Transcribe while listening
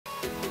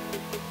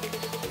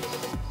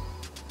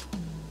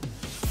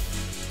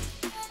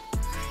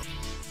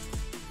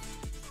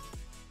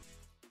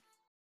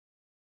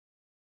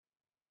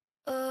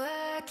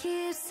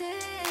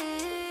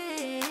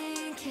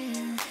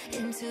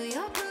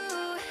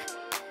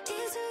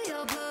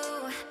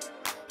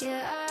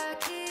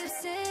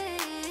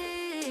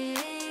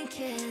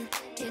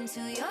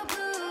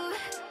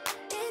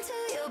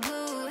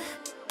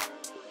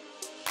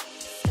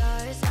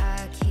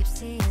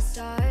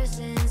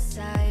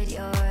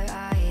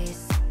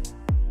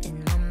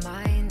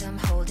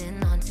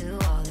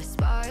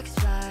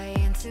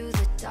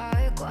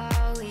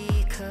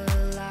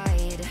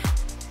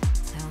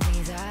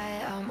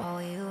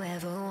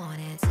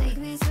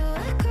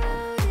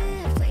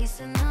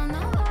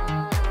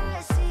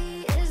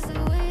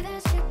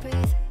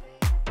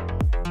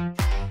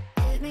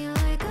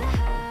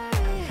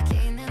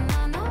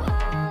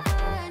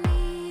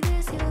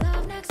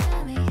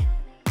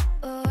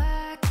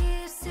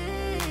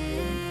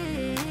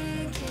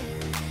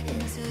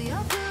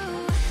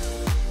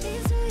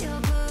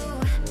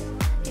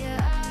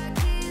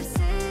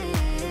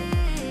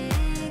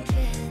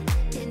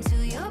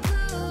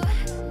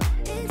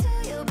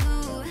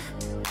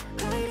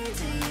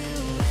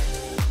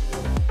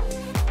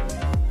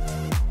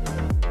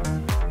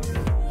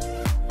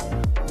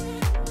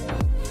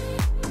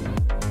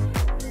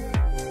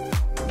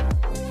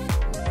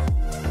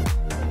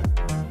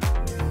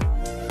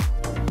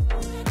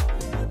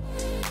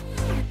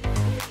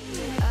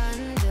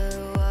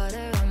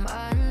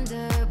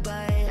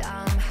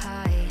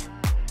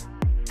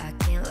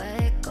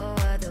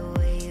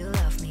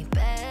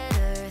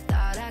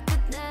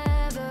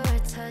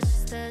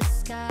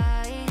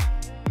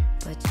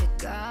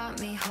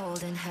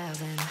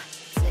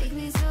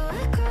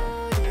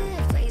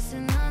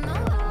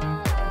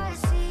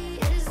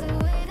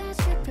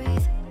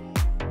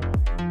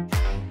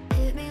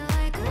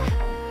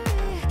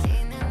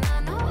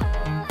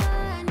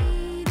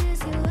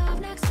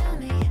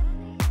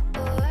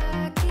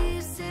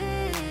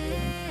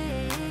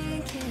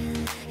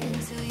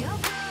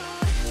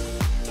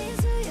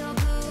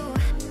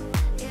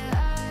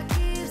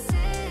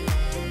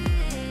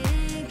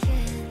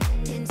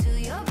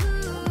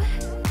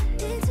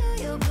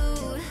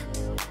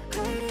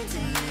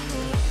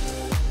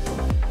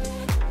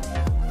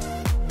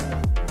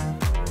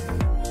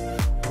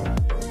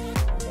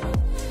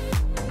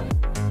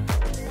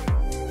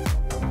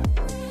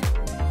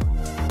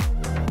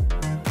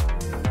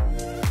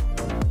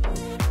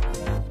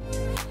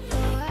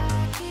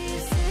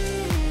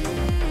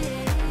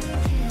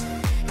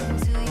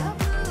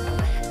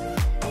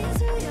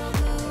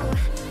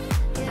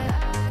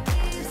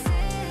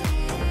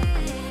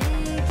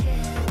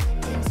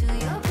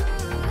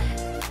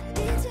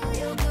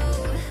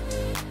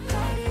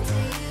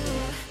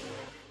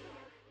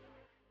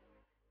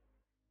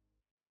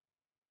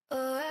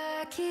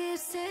keep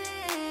sinking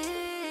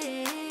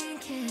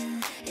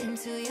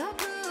into your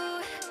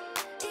blue,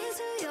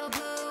 into your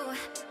blue.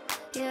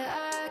 Yeah,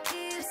 I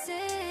keep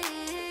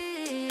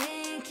sinking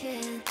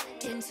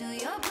into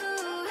your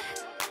blue,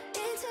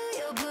 into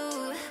your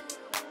blue.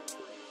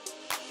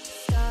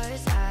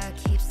 Stars, I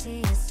keep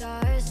seeing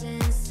stars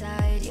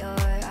inside your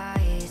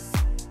eyes.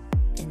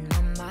 In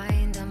my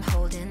mind, I'm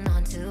holding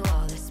on to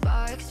all the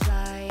sparks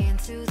flying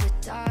through the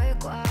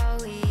dark while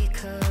we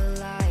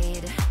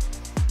collide.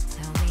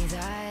 Tell me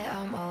that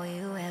I'm all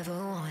you ever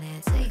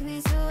wanted. Take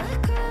me to a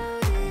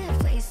crowded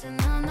place,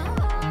 and on the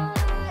wall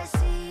I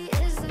see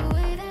is the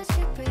way that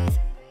you breathe.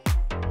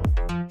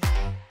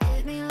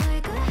 Hit me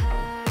like a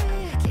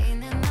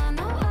hurricane, and I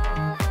know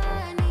all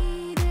I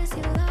need is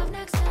your love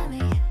next to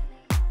me.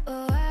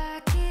 Oh,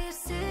 I keep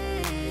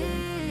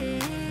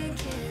sinking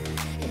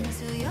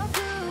into your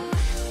blue,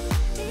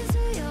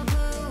 into your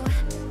blue.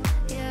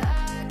 Yeah,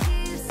 I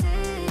keep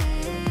sinking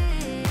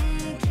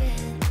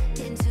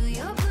into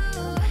your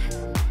blue,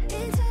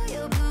 into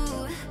your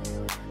blue,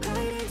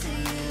 right into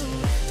you.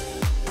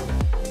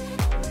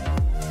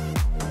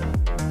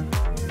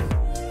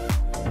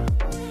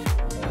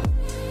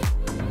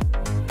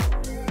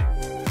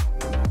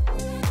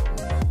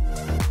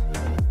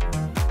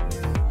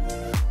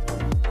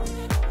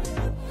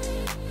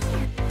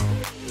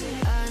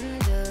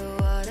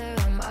 Underwater,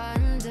 I'm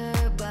under,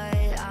 but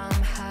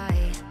I'm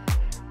high.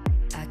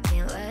 I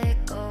can't let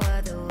go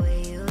of the way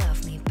you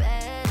love me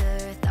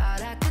better.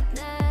 Thought I could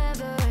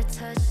never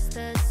touch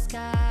the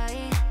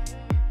sky,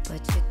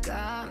 but you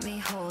got me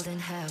holding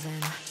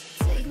heaven.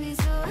 Take me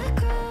to a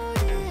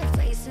crowded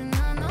place, and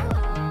I know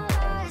all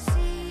I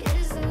see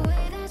is the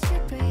way that you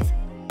breathe.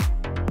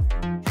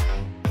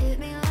 Hit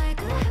me like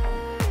a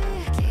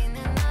hurricane,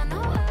 and I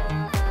know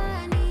all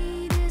I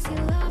need is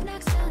your love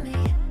next to me.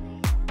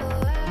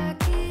 Oh, I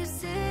keep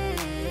sinking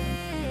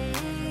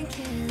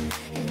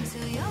into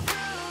your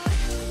blue,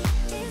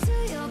 into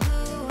your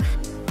blue.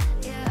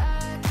 Yeah,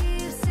 I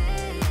keep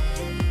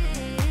sinking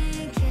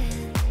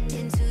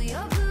into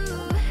your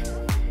blue,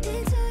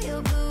 into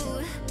your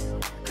blue,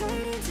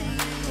 right into you.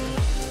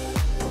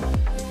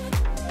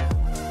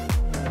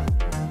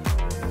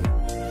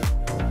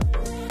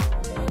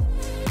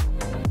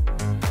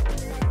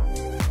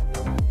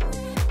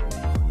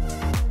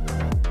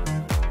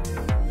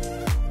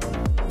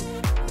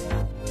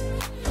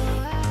 Oh,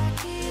 I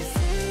keep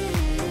sinking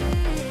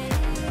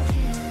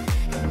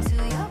into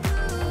your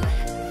blue,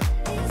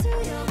 into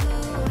your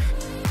blue.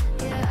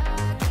 Yeah,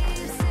 I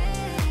keep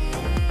sinking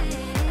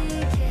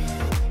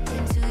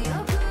into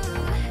your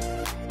blue,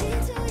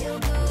 into your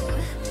blue,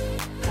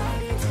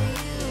 right into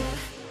you.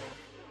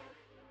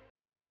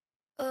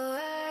 Oh,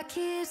 I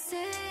keep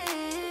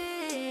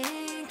sinking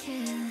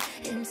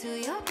into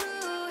your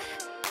blue,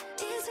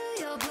 into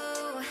your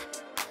blue.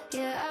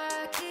 Yeah,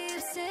 I keep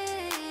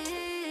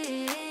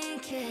sinking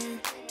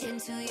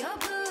into your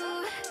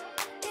blue,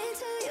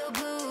 into your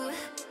blue.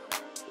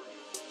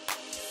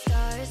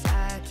 Stars,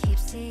 I keep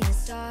seeing